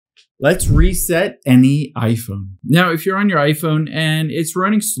Let's reset any iPhone. Now, if you're on your iPhone and it's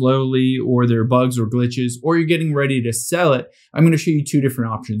running slowly, or there are bugs or glitches, or you're getting ready to sell it, I'm going to show you two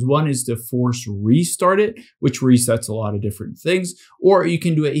different options. One is to force restart it, which resets a lot of different things, or you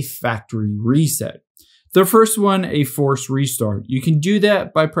can do a factory reset. The first one, a force restart. You can do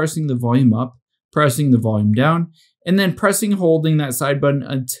that by pressing the volume up, pressing the volume down, and then holding that side button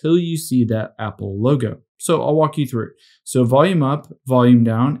until you see that Apple logo. So I'll walk you through it. So volume up, volume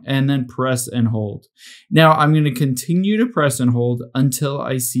down, and then press and hold. Now I'm going to continue to press and hold until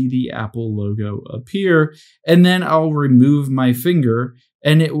I see the Apple logo appear, and then I'll remove my finger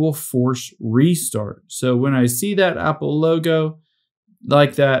and it will force restart. So when I see that Apple logo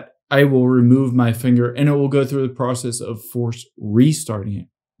like that, I will remove my finger and it will go through the process of force restarting it.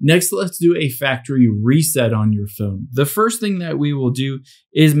 Next, let's do a factory reset on your phone. The first thing that we will do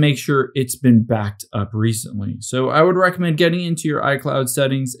is make sure it's been backed up recently. So I would recommend getting into your iCloud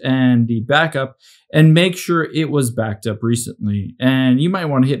settings and the backup and make sure it was backed up recently. And you might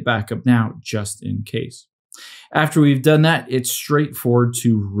want to hit backup now just in case. After we've done that, it's straightforward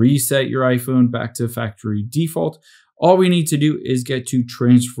to reset your iPhone back to factory default. All we need to do is get to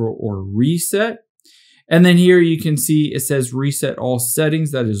transfer or reset. And then here you can see it says reset all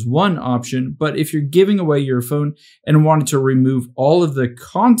settings. That is one option. But if you're giving away your phone and wanted to remove all of the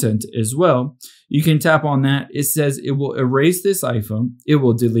content as well, you can tap on that. It says it will erase this iPhone. It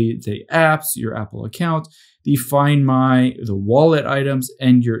will delete the apps, your Apple account, the Find My, the wallet items,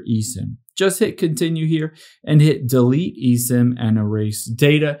 and your eSIM. Just hit continue here and hit delete eSIM and erase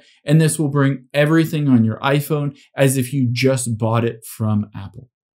data. And this will bring everything on your iPhone as if you just bought it from Apple.